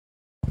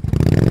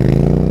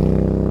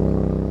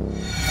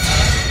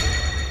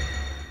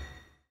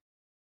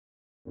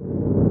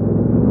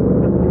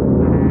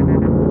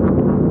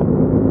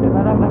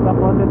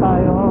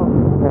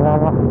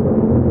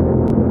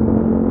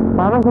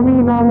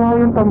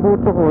ang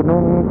buto ko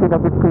nung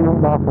pinabit ko yung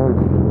baffles.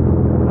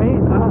 Ay,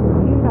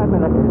 hindi na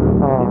talaga.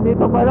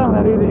 Dito pa lang,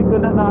 narinig ko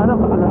na ano,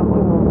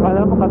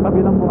 kala mo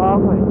katabi ng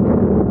mukha mo eh.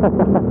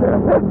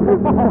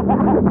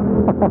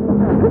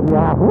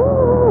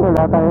 Yahoo!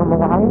 Wala tayong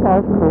mga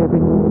angkas,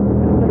 pwedeng...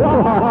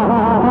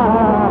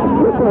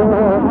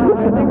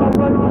 Pwedeng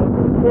magpapalman.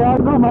 Kaya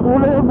ako,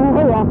 makulay ang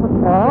buhay ah.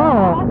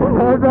 Oo!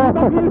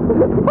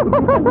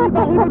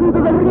 Kita dito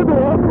galing ito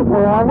eh.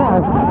 Kaya nga.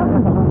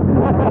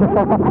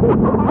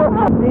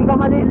 Hindi ka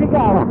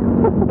maliligaw.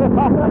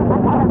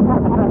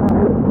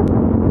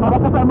 Para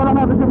kasama lang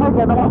natin si Mark,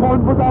 naka-call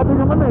po sa atin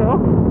yung ano eh.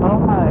 Oo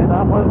nga eh,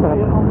 naka-call po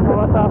yung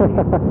Kawasaki.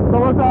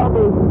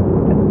 Kawasaki.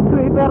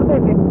 Twitter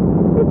din eh.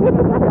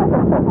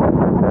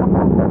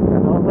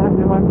 Oo ba,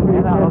 si Mark?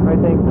 Yan na,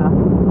 overtake na.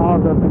 Oo,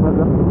 si Mark.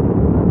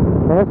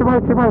 Kaya si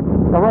Mark,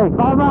 sabay.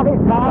 Baka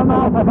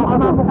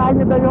mamukhaan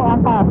niyo daw yung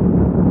angkas.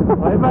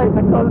 Bye bye,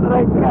 nag-all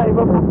right ka,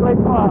 iba-backlight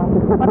mo ah.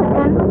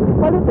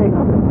 Palit eh.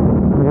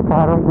 May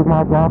parang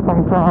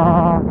gumagapang sa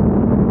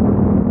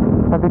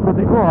likod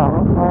ko ah.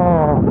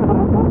 Oo.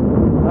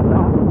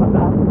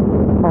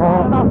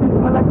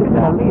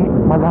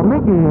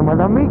 Malamig eh,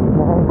 malamig.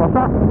 Mukhang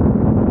basa.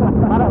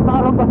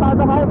 Parang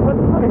basada kayo po eh.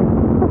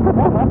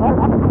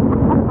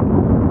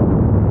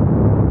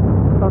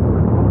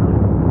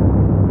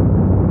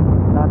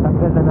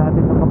 Tatanggal na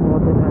natin ang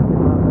kapote natin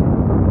mamaya.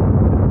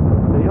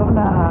 So yun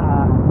na.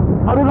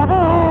 Marulaki!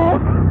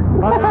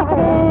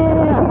 Marulaki!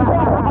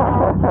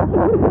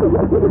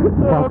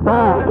 Basta!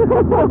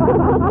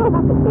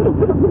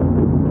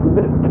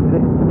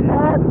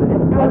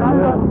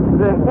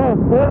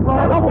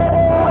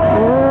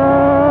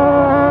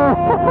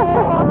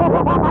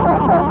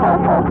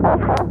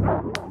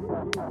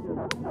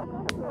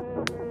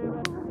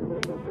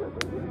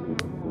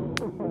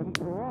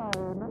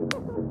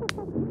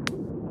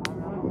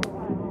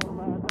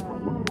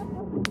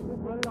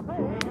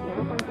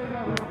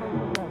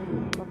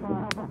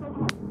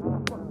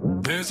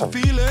 There's a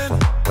feeling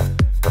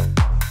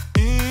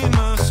in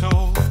my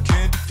soul,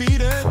 can't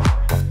defeat it.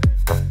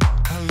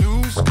 I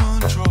lose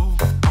control.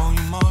 On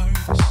your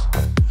marks,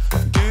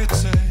 get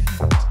set.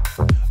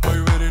 Are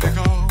you ready to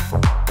go?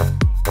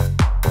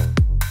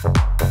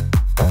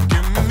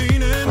 Give me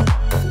meaning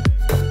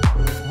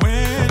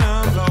when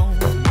I'm low,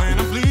 when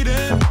I'm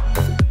bleeding.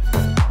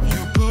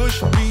 You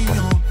push me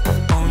on.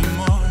 On your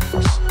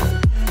marks,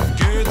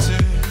 get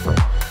set.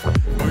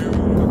 Are you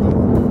ready to go?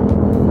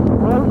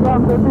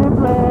 Welcome to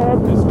Deepland!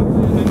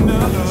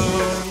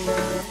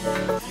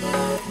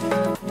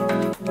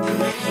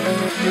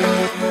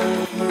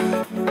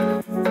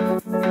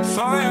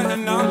 Fire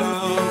and our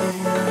love.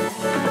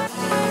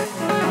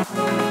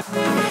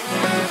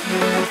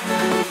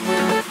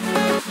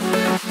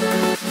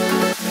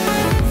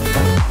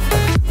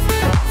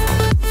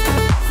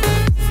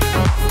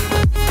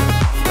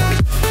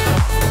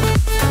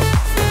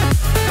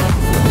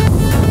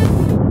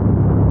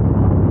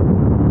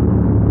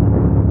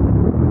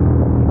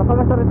 Kapag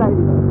nasa tayo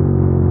dito?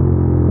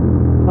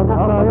 Kapag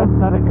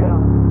narin kayo.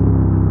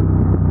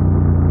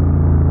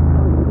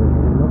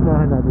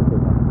 Unahan natin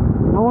sila.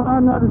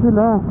 Nawakaan natin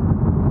sila.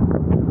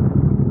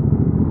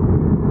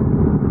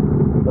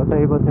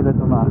 Tatay ba sila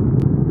tumaan?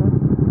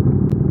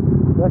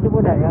 Yasi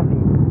muna, Yasi.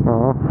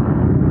 Oo.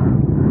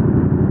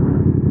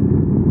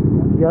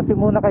 Yasi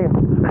muna kayo.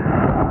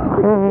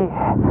 Hey.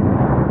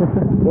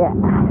 Yeah.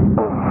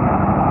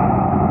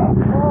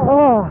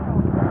 Oh.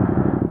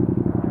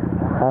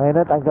 Tangin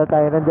na, tanggal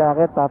tayo ng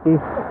jacket, papi.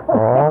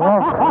 Oo nga.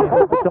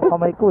 Ipot yung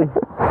kamay ko eh.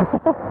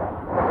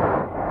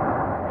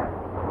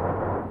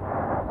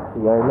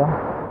 Sigar lang.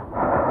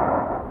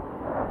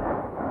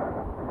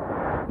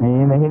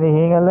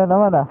 Hinihingal na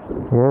naman ah.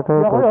 Kaya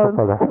tayo Kaya ko yun.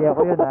 pala. Kaya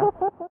ko yun ah.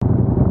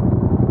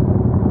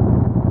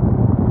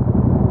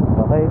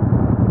 Okay.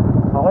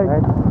 Okay.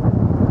 Right.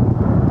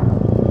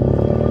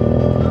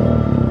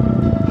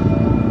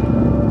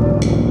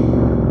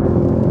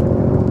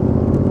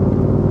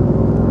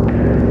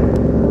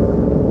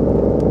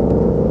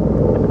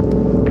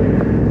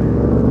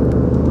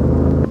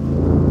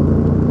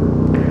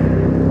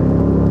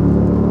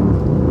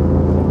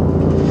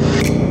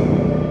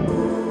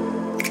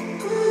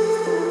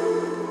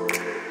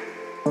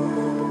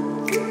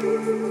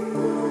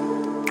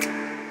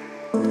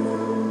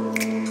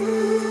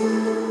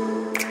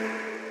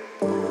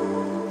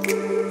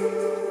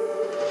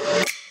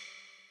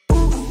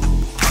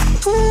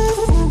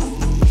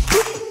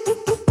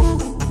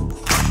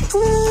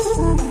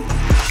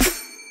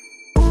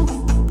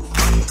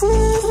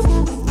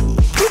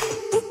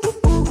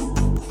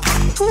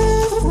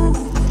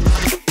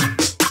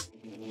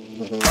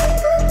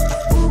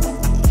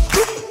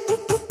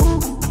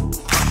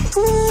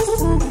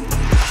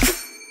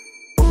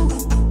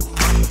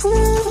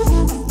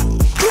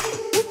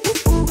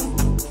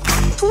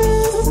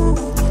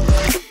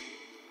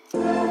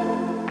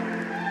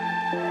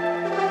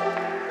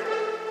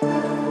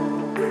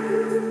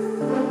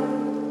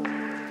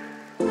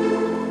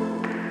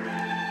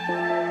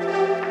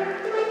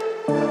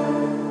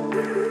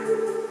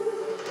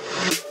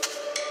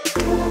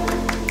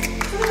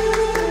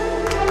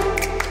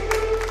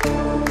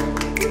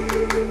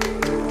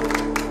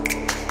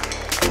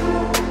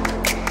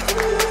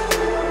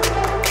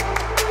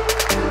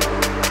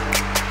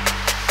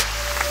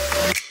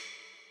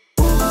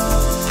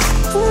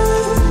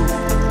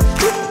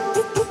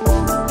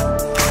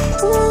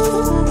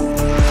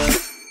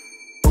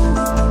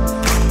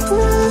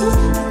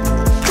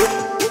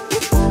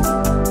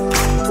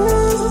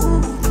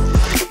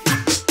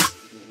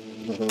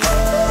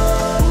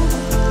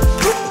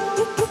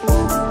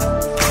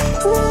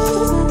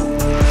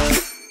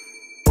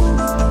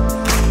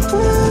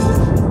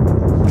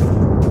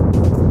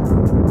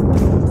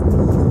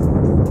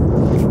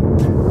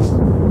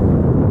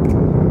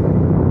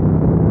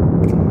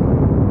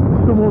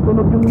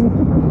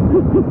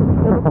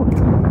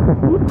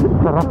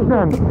 Sarap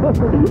yan.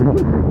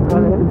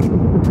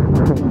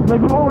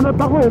 Nag-uulat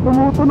ako eh,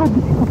 tumutunog.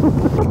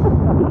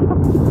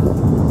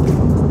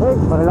 Ay,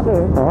 malaki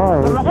eh. Oo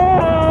eh. Malaki!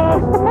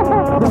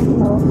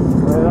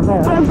 Malaki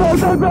eh. Malaki eh.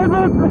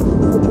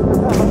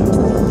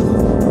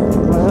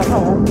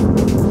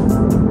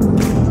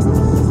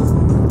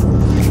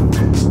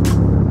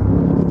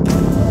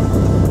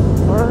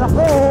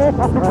 Malaki eh.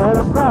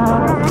 Malaki ka ha.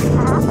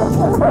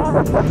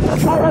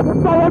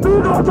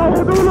 Saya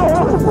dulo.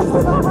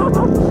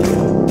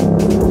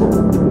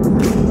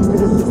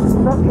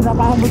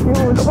 Kinakahamot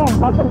yung ulo ko.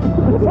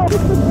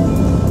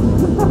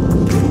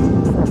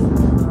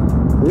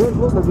 Ayun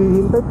po,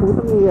 naghihintay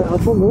putang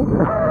iyaabong oh.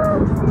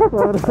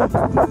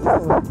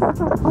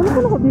 Ano ka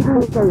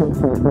nakabigay kayo?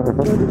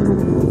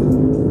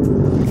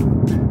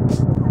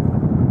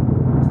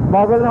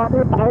 Bagal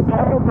natin,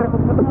 tayo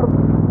motor.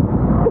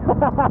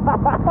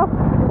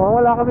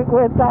 Wala kami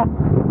kwenta.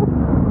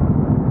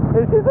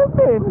 Eh,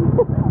 sisupin.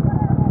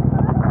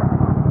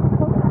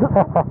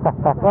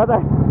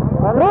 Patay.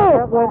 Ano?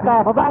 Kwenta.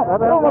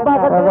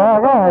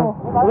 Mabagal.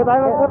 Huwag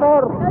tayo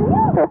mag-motor.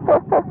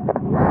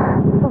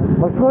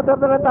 Mag-scooter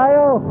na lang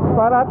tayo.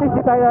 Para at least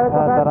di tayo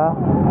tara.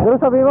 Pero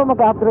sabi mo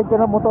mag-upgrade ka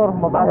ng motor.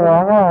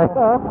 Mabagal.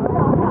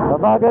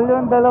 Mabagal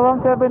yun.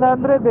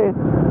 2,700 eh.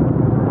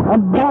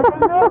 Ang bagal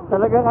yun.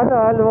 Talagang ano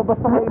ha. Lumabas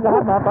na kayo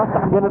lahat ha.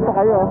 Tapos ganun pa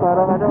kayo.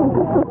 Parang ano.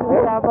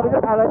 Eh, parang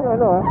yung kala nyo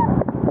ano ha.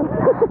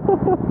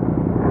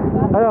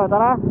 Ayo,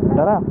 tara.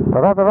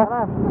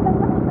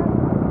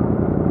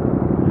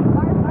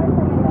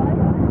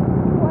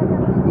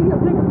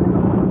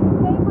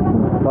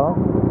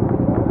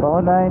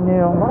 Paunahin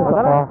niyo yung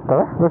Tara.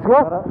 Let's go.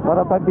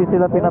 para pag di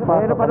sila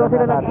pinapasok. Pero paano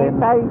sila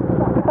naghihintay?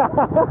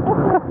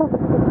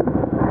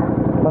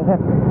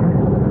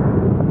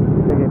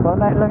 Sige,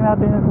 paunahin lang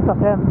natin yung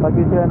sasakyan. Pag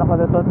di sila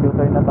nakalutot,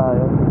 U-turn na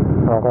tayo.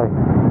 Okay.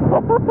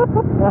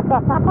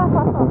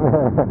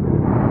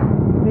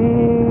 Si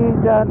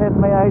Janet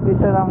may ID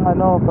siya ng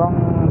ano, pang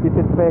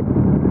disinfect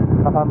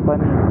na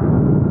company.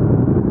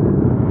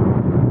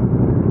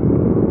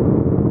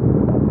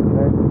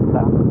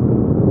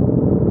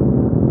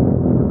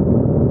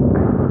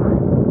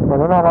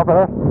 Ano na ka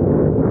pala?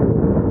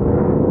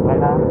 Okay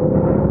na.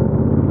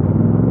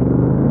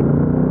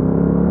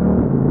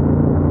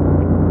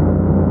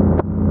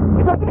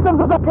 Isang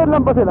sasakyan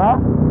lang ba sila?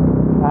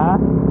 Ha?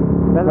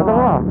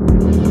 Dalawa.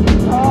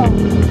 Oo.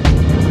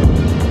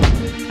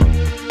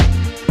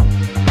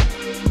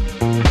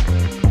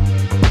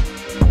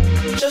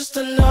 Just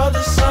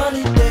another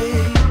sunny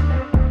day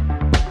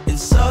in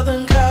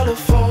Southern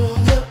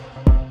California.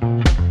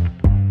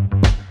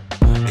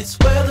 It's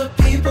where the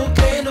people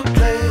came to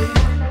play.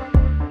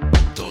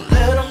 Don't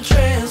let them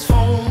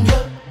transform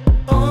you.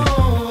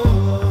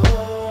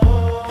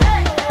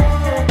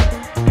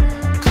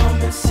 Come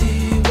and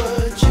see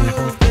what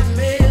you've been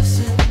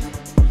missing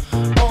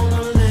on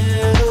a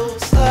little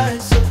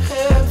slice of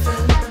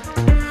heaven.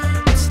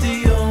 It's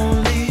the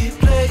only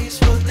place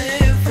we're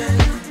living.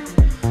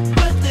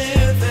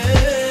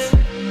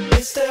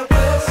 It's that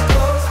West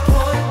Coast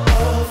point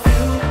of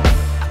view.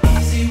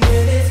 Easy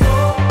when it's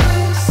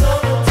always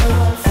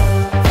summertime fun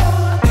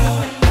for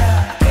you and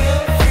I.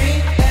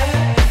 Carefree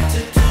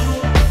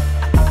attitude.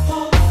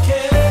 Who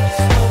cares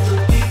what the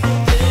people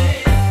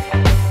think?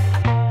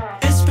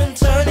 It's been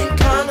turning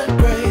kinda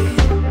gray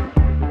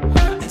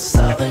in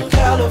Southern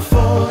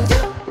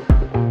California,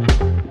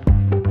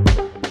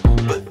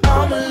 but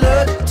I'm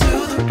allergic to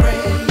the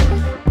rain.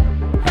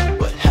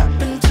 What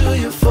happened to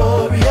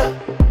euphoria?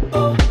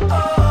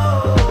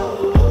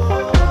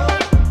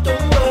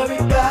 Don't worry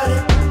about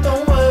it then.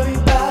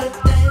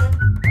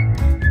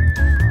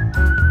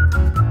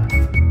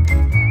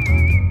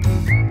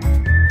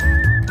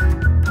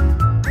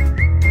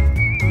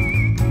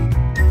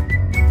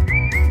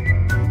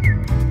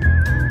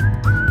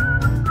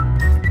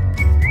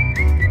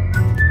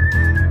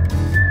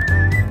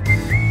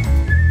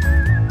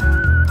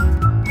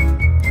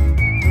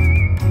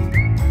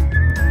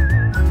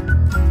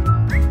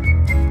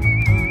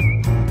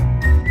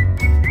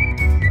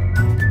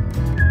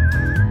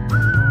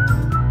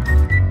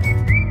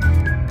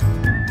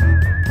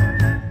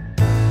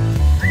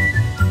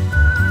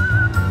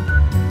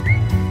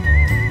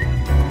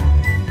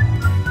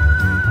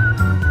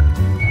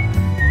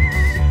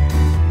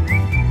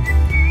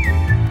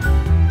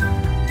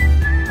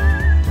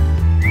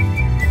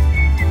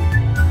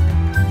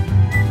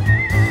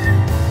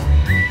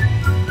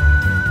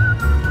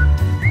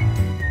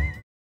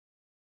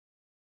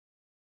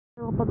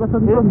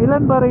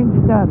 Ilan ba range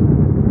niyan?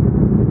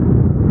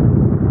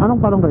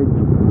 Anong parang range?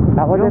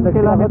 Ako din,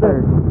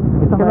 kilometer.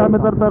 Isang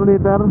kilometer per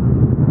liter.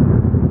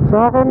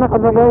 Sa akin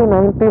nakalagay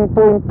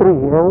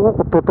 19.3. Ewan ko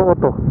kung totoo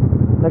to.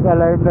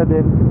 Nag-alarm na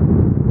din.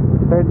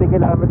 30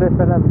 kilometers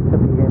na lang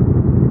sabihin.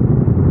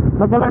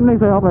 Nag-alarm na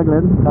yung sa'yo,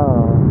 Glenn?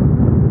 Oo.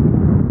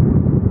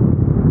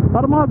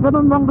 Para mga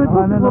ganun lang rin.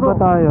 Ano na ba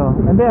tayo?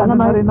 Hindi, ano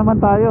na rin naman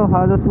tayo.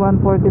 Halos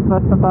 140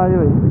 plus na tayo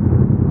eh.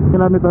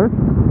 Kilometers?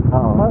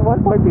 Oo.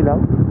 140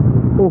 lang?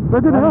 Oh,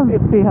 pwede na lang.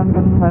 150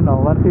 hanggang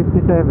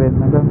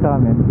 157 hanggang sa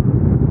amin.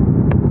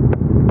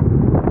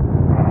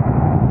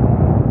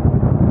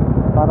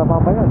 Para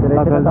mamaya,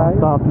 diretso na tayo.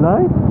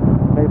 Stoplight.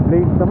 May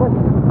place naman.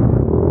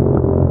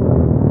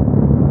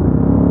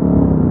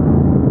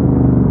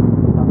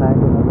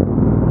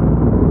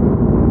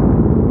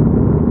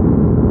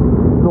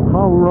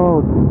 Lookout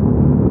Road.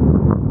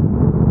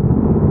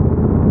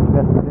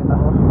 Gas na rin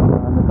ako.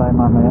 Ano tayo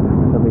mamaya?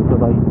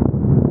 Sabay-sabay.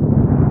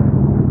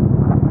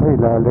 Ay,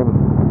 lalim.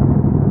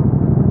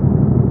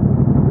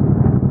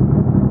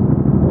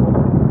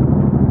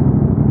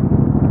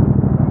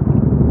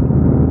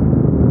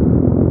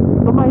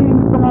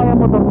 Tumahimik na nga yung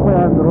motor ko kay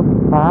Andrew.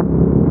 Ha?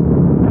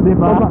 Di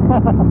ba?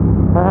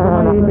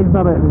 Tumahimik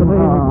na rin.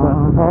 Tumahimik na.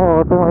 Oo,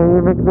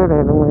 tumahimik din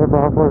eh nung may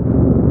bubbles.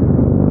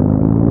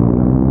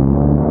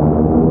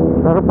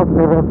 Pero pag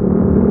nirep,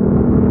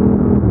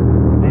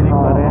 Dinig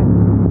pa rin.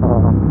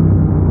 oo.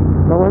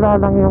 Nawala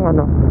lang yung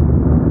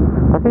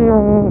kasi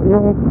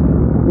yung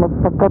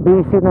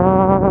magpagka-busy na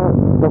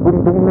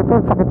nagundong nito,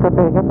 sakit sa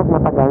tenga pag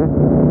matagal.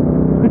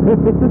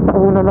 Sa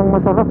una lang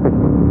masarap eh.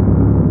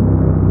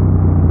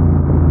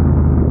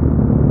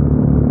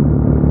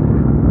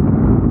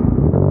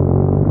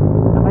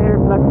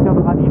 Naka-earplugs ka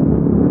ba kanina?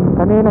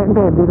 Kanina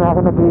hindi na ako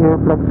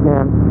nag-earplugs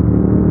ngayon.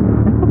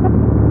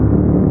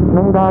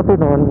 Nung dati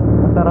noon,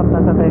 Masarap na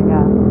sa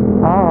tenga.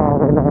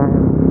 okay na nga.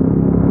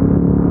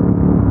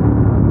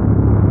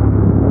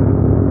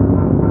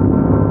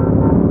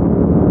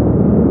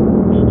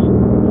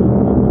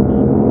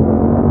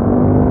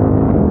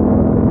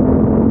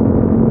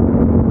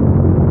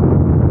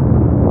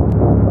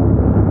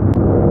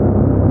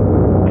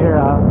 Here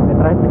may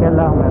tricycle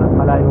lang. Meron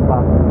malayo pa.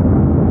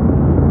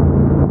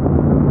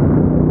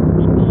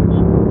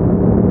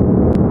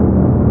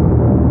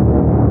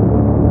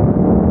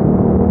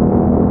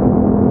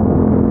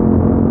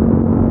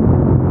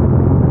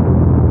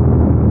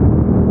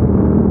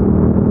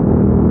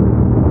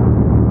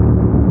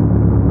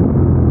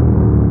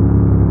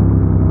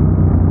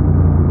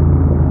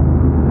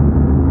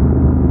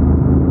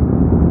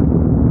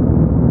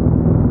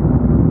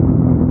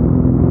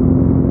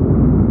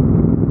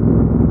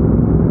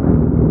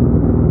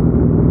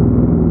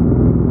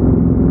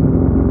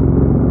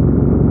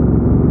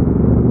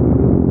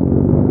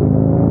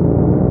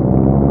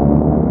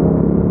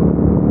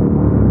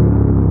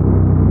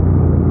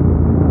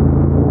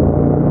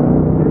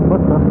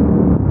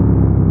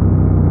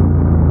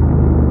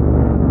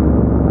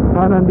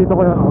 Nandito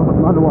kaya ako,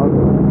 maluwag.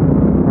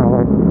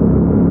 Okay.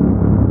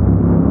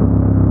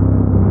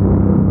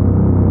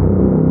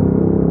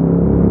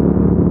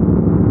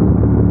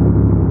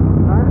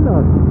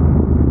 Carlos,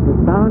 the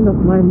sound of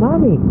my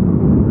mommy.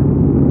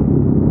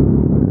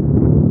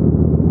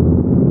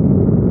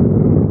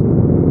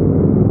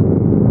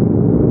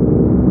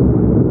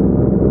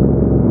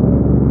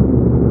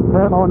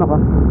 Kaya mauna ka.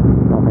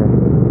 Okay.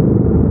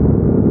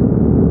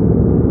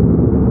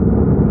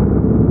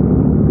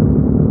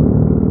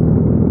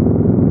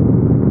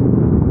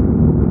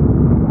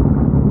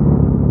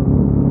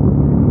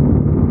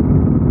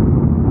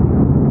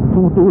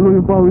 Tumutulo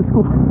yung pawis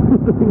ko.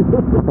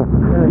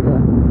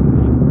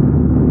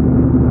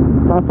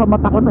 Sa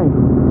mata ko na eh.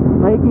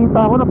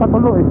 Nakikita ko na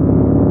patulo eh.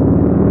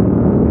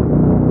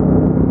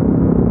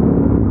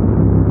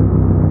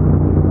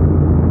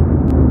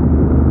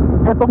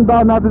 Etong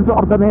daan natin sa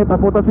Ordaneta,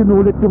 puta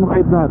sinulit yung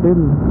ride natin.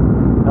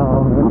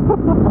 Oo.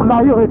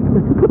 Layo eh.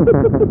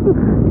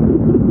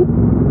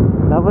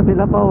 Tapos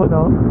sila pa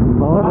no?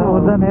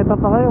 Ordaneta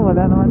pa kayo,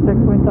 wala naman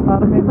checkpoint sa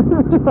Carmen.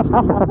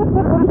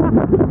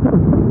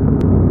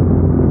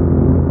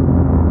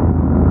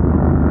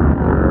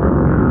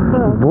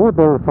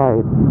 Boodle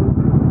fight.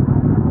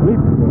 Wait,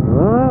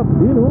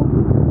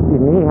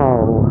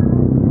 Inihaw.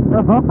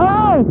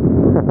 Hi!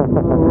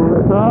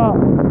 What's up?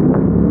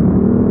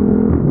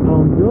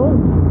 Tom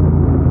Jones.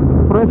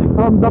 Fresh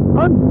from the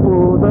pan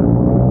po.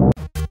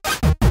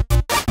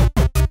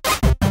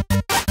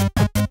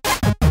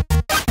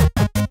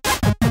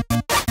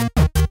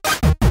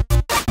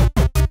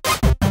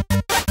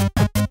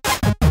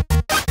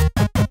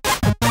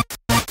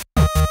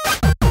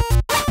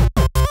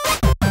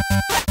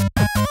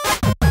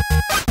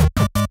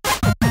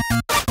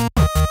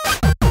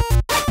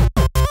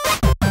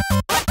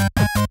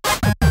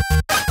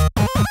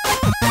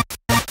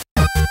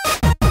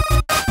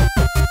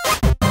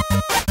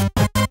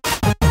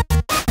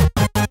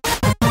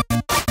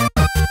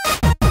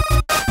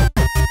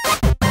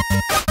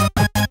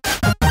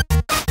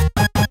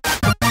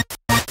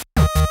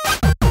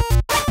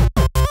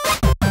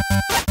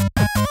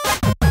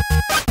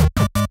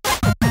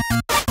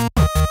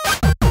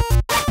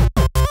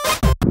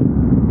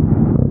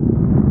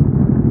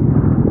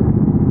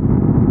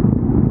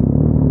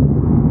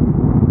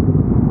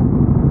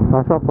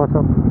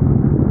 Pasok.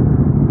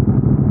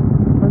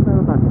 Saan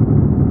tayo pasok?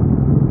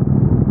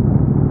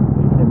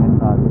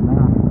 Sementado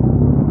na.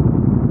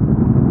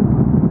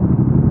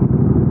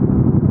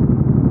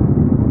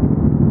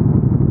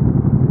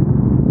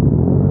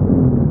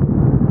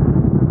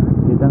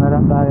 Dito na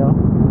lang tayo.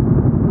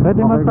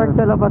 Pwede Okay, mag-park guys.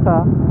 sa labas ha,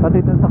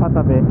 pati dun sa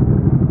katabi.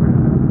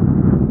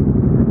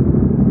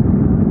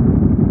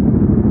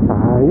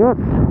 Ayos.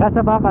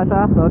 Kasa ba,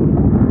 kasa? Sorry.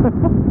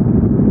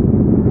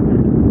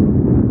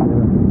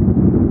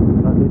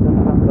 Dito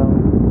na lang daw.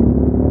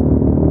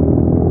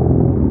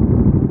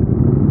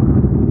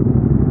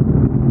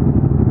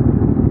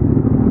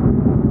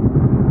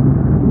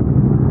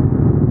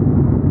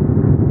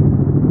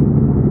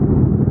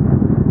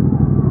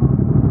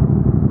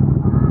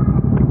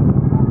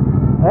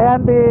 Hey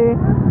auntie!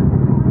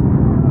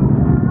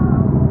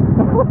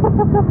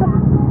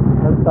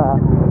 Basta.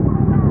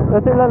 Ito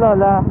sila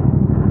lola.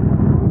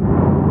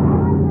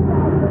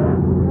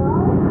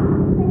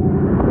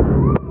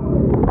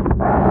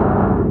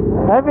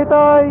 Hi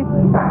Pitoy!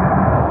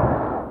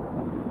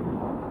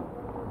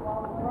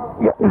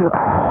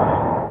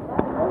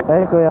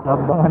 Ay kuya,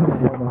 abangan ko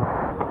sila.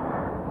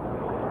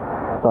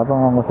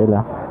 Tapangan ko sila.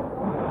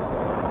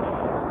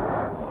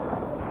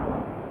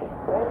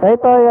 Hey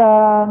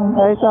Toyang!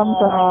 Hey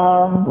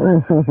Samsam!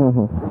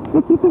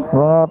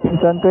 Mga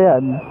pinsan ko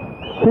yan.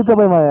 Dito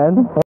ba yung mga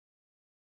yan?